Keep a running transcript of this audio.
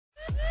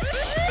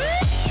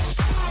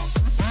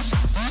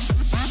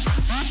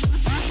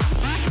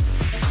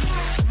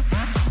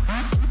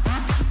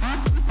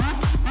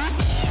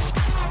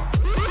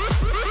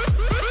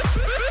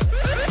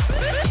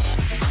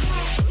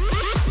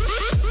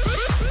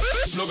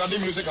got the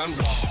music on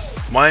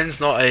blast. Mine's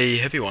not a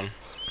heavy one.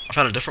 I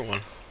found a different one.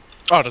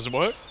 Oh, does it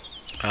work?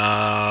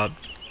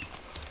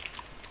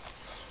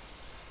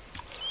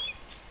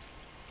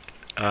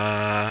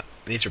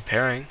 Needs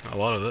repairing, a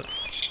lot of it.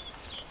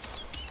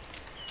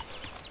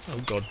 Oh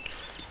god.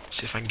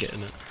 See if I can get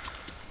in it.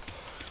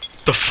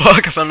 The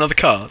fuck? I found another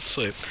car,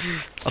 sweet.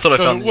 I thought I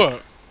found... Does it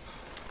work?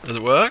 Does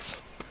it work?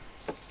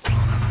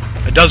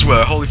 It does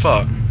work, holy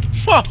fuck.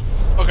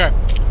 Okay,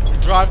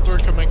 drive through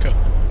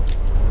Kaminka.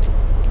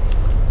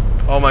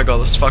 Oh my god,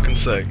 this is fucking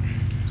sick.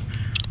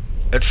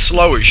 It's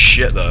slow as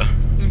shit though.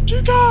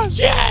 2 cars,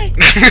 yay!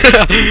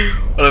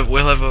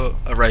 We'll have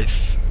a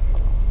race.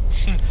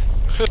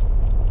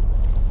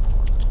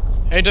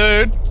 Hey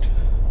dude.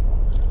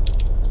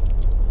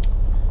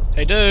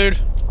 Hey dude.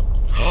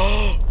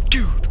 Oh,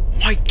 dude,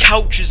 my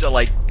couches are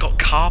like got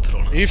carpet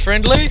on Are it. you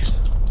friendly?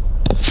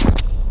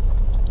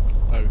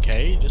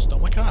 Okay, you just stole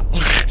my car.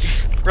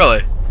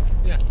 Really?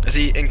 Yeah. Is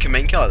he in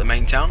Kaminka, like the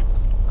main town?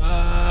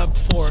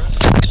 Before it.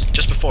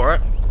 Just before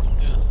it?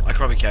 Yeah. I could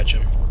probably catch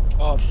him.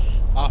 Oh,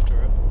 after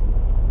it.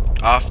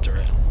 After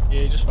it.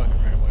 Yeah, you just fucking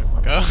ran away from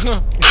my car.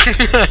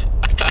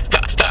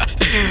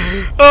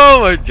 Oh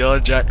my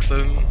god,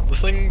 Jackson. The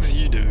things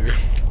you do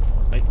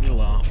make me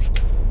laugh.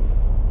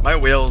 My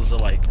wheels are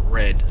like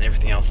red and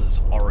everything else is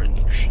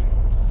orange.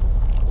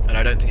 And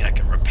I don't think I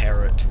can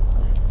repair it.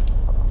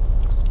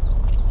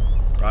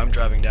 Right, I'm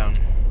driving down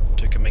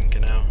to Kaminka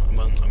now.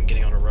 I'm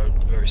getting on a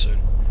road very soon.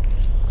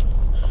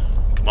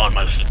 Come on,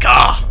 my little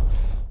car!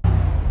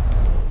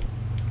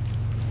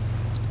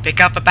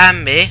 Pick up a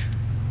Bambi.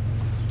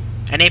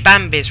 Any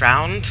Bambis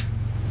round?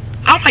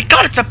 Oh my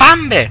god, it's a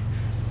Bambi!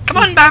 Come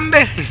on,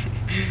 Bambi!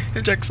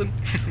 Hey, Jackson.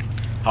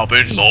 Hop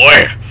in,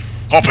 boy!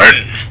 Hop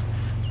in!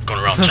 Going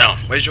around town.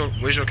 Where's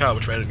your car?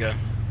 Which way did it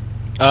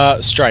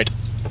go? Straight.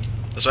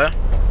 This way?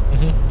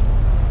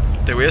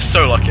 Mhm. Dude, we're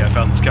so lucky I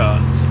found this car.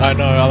 I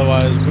know,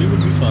 otherwise we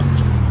would be fucked.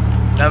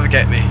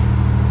 Navigate me.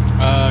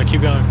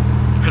 Keep going.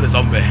 Hit a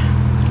zombie.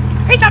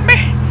 Hey,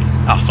 zombie!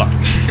 Oh, fuck.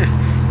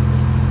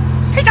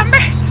 Hey,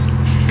 zombie!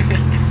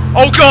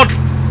 Oh, God!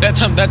 That's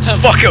him, that's him.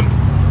 Fuck him!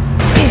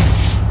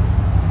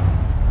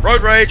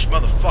 Road rage,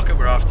 motherfucker,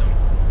 we're after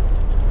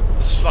him.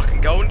 This is fucking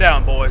going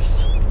down,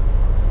 boys.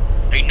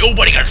 Ain't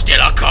nobody gonna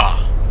steal our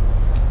car!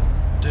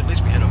 Dude, at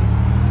least we hit him.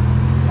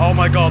 Oh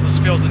my god, this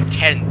feels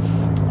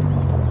intense.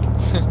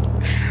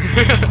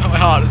 My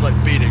heart is like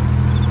beating.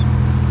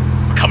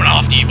 We're coming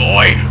after you,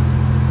 boy!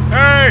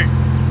 Hey!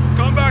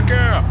 Come back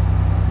here!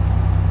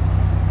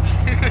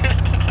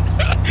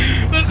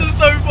 This is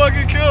so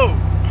fucking cool!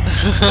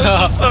 This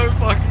is so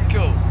fucking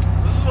cool.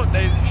 This is what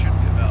Dayz should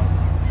be about.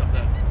 It's up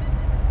there.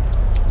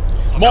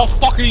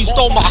 Motherfucker, you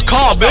stole my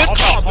car, bitch!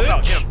 Hop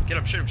out, get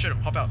him, shoot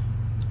him, hop out.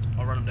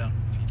 I'll run him down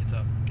if he gets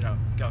up. Get out,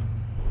 go.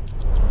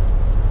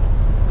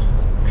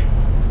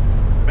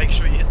 Make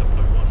sure you hit the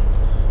blue one.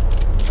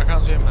 I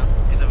can't see him now.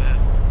 He's over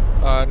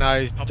here. No,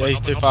 he's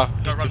too far.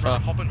 He's too far.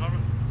 Hop in, run!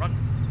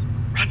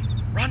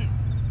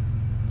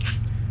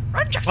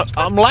 Run, Jackson!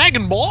 I'm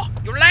lagging, boy!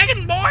 You're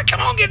lagging, boy! Come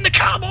on, get in the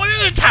car, boy!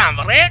 There's no time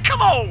for that! Come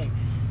on!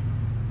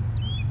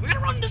 We're gonna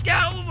run this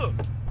guy over!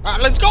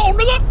 Alright, let's go,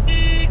 nigga!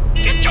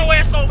 Get your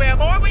ass over here,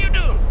 boy! What you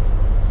doing?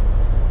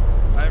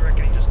 I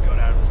reckon he just got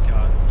out of his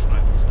car and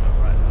sniped us now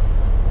right now.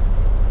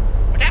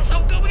 But that's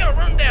so good, we got a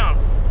rundown!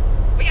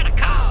 We got a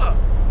car!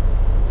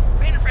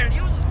 We ain't afraid to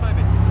use this,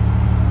 baby!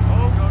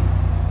 Oh, God.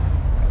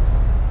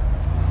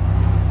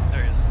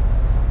 There he is.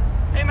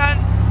 Hey, man!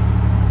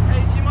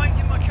 Hey, do you mind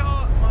giving my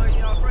car, my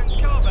friend's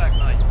car back,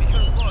 mate?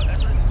 Because, look,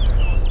 that's really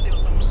to steal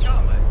someone's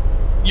car,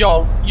 mate.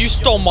 Yo, you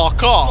stole my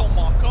car!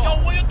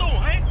 Yo, what you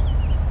doing, eh?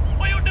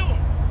 What you doing?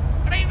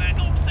 I ain't even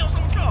going to steal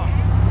someone's car.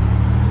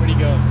 Where'd he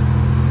go?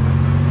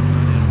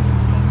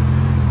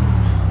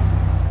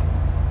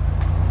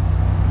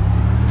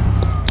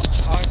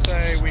 I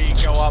say we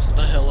go up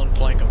the hill and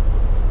flank him.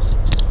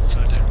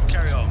 No, dude, we'll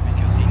carry on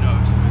because he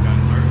knows that we're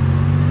going through.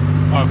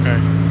 Okay,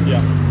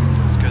 yeah.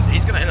 Because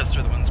he's going to hit us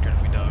through the windscreen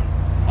if we don't.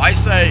 I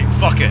say,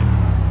 fuck it.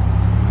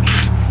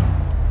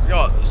 We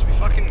got this. We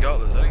fucking got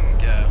this. I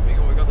think, yeah, we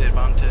got the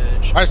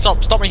advantage. Alright,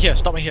 stop me here,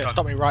 stop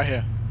Go. me right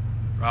here.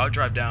 Right, I'll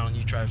drive down and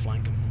you try to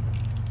flank him.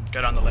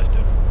 Go down the left,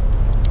 dude.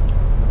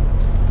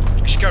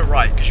 You should go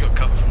right because you got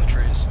cover from the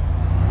trees.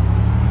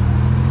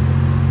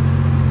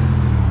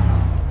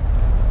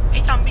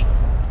 Hey, zombie.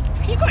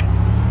 Where you going?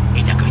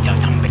 It's a good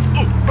zombie.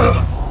 Oh!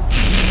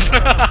 I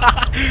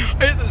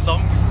hate the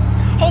zombies.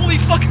 Holy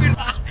fuck! I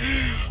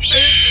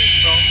hate the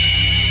zombies.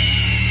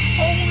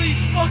 Holy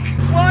fuck!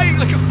 Flying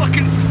like a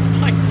fucking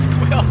flying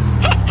squirrel.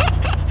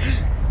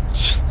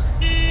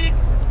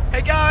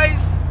 Hey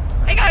guys!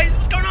 Hey guys,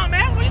 what's going on,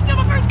 man? Will you steal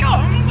my friend's car?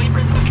 Will you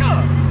bring my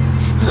car?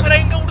 But I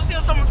ain't going to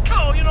steal someone's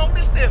car, you know,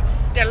 this their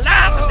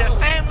life and their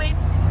family.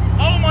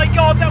 Oh my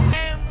god, that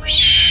family!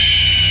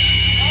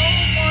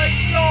 Oh my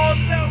god,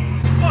 that was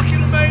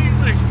fucking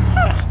amazing!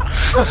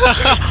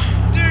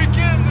 Dude,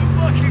 get in the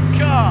fucking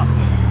car!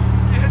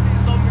 You hit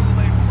these zombies and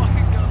they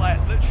fucking go like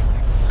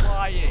literally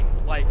flying.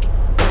 Like,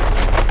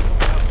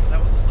 that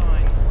was a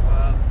sign.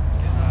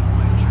 Get out of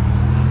my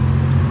intrusion.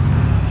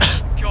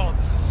 God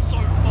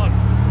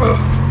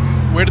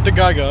Where did the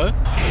guy go?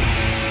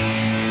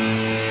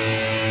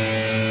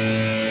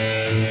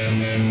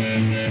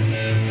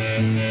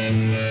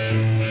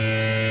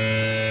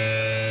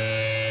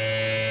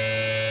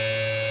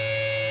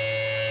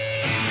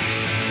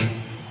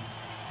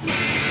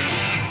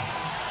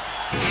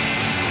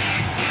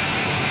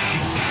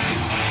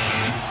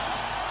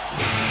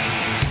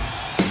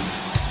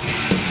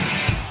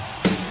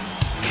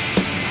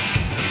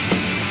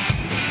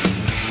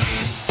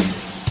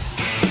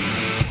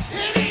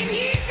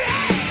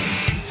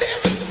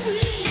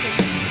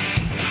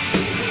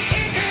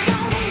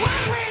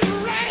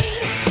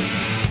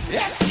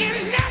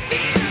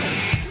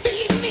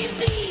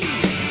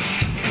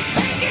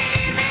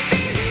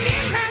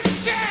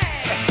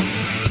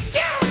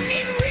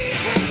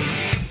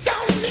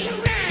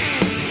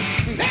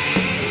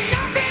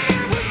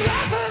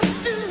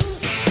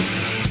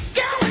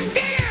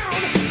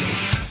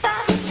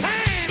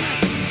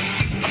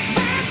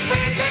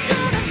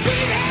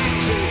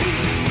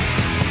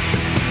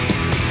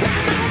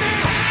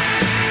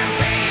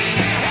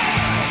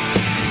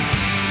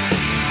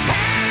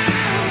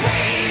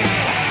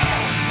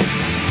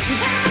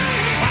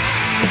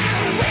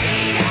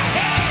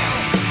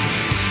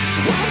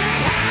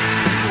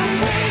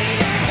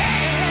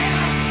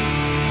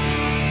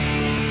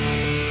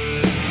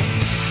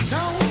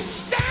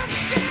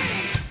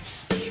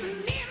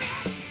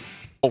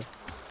 Oh.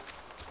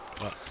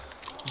 What?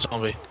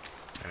 Zombie.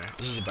 Yeah,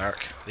 this is a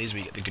barrack. These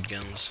we get the good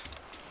guns.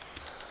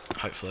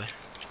 Hopefully.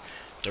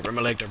 Don't burn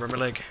my leg, don't burn my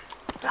leg.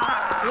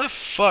 What the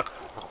fuck?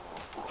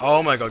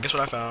 Oh my god, guess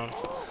what I found?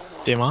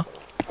 DMR.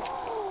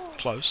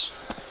 Close.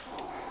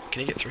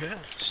 Can you get through here?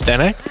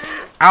 Standing.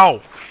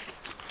 Ow!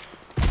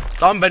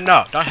 Zombie,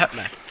 no, don't hit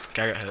me.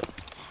 Okay, I got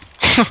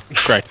hit.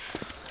 Great.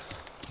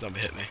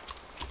 Zombie hit me.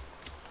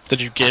 Did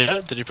you get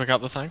it? Did you pick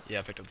up the thing? Yeah,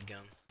 I picked up the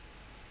gun.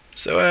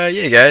 So,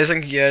 yeah guys,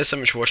 thank you guys so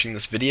much for watching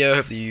this video.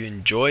 Hopefully you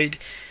enjoyed.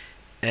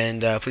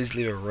 And please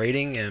leave a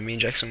rating. Me and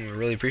Jackson will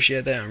really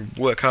appreciate that. And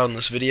work hard on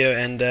this video.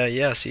 And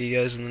yeah, see you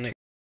guys in the next